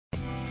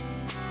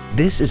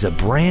This is a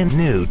brand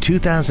new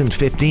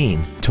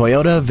 2015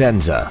 Toyota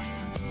Venza.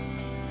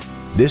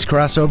 This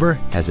crossover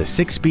has a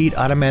 6-speed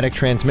automatic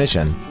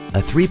transmission,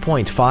 a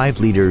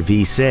 3.5-liter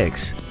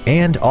V6,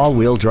 and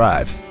all-wheel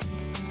drive.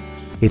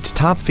 Its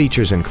top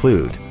features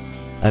include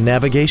a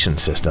navigation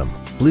system,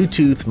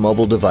 Bluetooth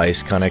mobile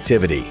device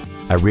connectivity,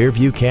 a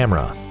rear-view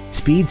camera,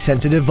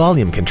 speed-sensitive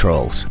volume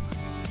controls,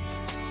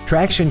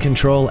 traction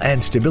control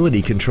and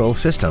stability control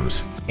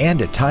systems,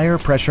 and a tire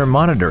pressure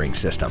monitoring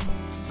system.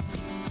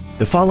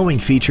 The following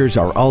features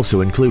are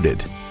also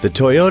included: the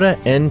Toyota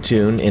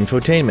N-Tune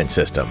infotainment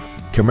system,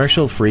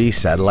 commercial-free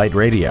satellite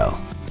radio,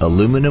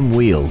 aluminum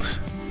wheels,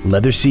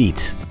 leather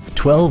seats,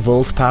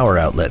 12-volt power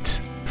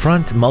outlets,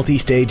 front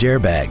multi-stage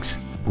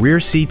airbags, rear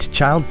seat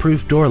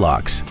child-proof door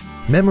locks,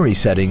 memory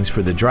settings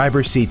for the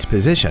driver's seat's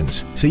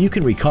positions so you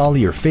can recall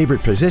your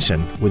favorite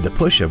position with the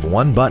push of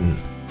one button,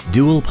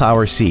 dual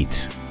power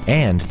seats,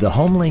 and the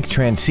HomeLink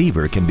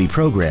transceiver can be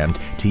programmed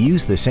to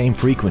use the same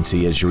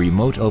frequency as your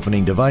remote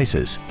opening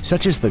devices,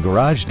 such as the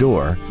garage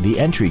door, the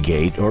entry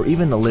gate, or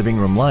even the living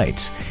room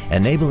lights,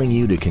 enabling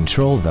you to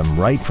control them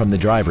right from the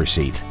driver's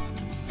seat.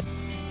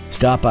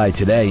 Stop by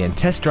today and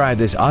test drive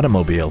this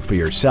automobile for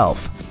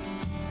yourself.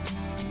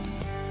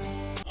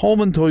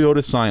 Holman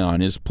Toyota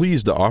Scion is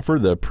pleased to offer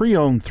the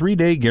pre-owned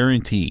 3-day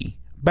guarantee.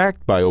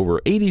 Backed by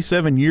over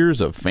 87 years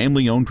of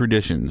family-owned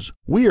traditions,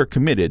 we are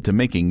committed to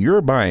making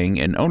your buying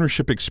and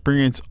ownership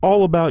experience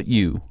all about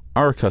you,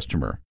 our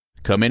customer.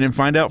 Come in and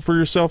find out for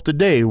yourself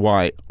today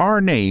why our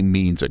name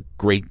means a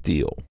great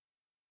deal.